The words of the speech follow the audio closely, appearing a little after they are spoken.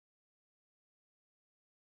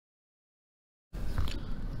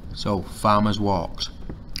So, farmer's walks.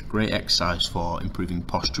 Great exercise for improving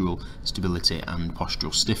postural stability and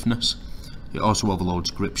postural stiffness. It also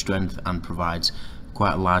overloads grip strength and provides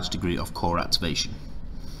quite a large degree of core activation.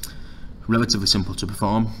 Relatively simple to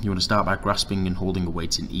perform. You want to start by grasping and holding a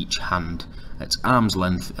weight in each hand at arm's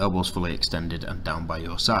length, elbows fully extended and down by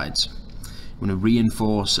your sides. You want to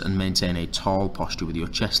reinforce and maintain a tall posture with your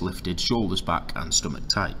chest lifted, shoulders back and stomach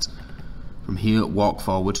tight. From here, walk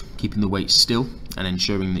forward, keeping the weight still and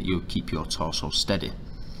ensuring that you keep your torso steady.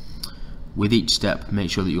 With each step, make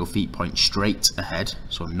sure that your feet point straight ahead,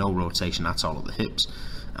 so no rotation at all at the hips,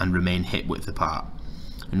 and remain hip width apart.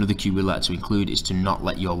 Another cue we like to include is to not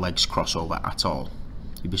let your legs cross over at all.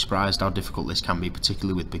 You'd be surprised how difficult this can be,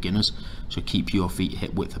 particularly with beginners, so keep your feet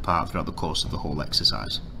hip width apart throughout the course of the whole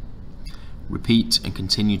exercise. Repeat and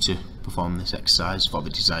continue to perform this exercise for the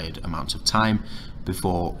desired amount of time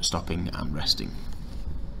before stopping and resting.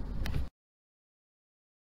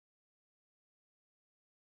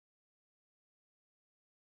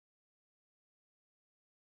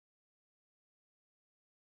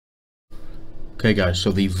 Okay guys,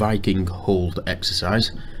 so the Viking hold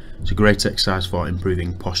exercise. It's a great exercise for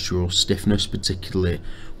improving postural stiffness, particularly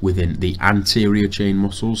within the anterior chain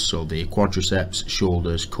muscles, so the quadriceps,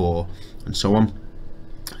 shoulders, core and so on.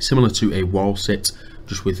 Similar to a wall sit,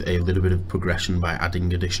 just with a little bit of progression by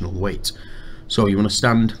adding additional weight. So you want to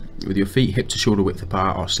stand with your feet hip to shoulder width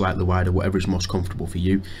apart or slightly wider, whatever is most comfortable for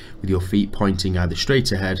you, with your feet pointing either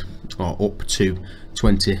straight ahead or up to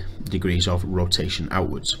 20 degrees of rotation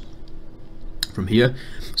outwards. From here,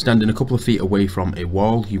 standing a couple of feet away from a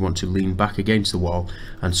wall, you want to lean back against the wall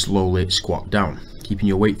and slowly squat down. Keeping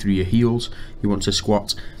your weight through your heels, you want to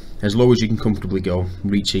squat as low as you can comfortably go,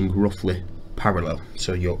 reaching roughly parallel,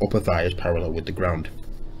 so your upper thigh is parallel with the ground.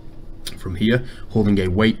 From here, holding a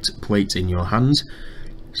weight plate in your hands,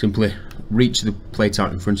 simply reach the plate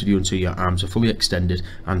out in front of you until your arms are fully extended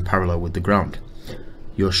and parallel with the ground.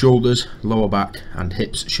 Your shoulders, lower back and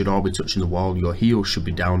hips should all be touching the wall, your heels should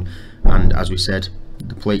be down, and as we said,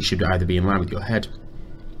 the plate should either be in line with your head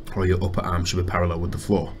or your upper arm should be parallel with the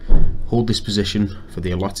floor. Hold this position for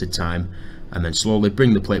the allotted time and then slowly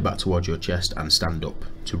bring the plate back towards your chest and stand up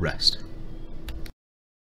to rest.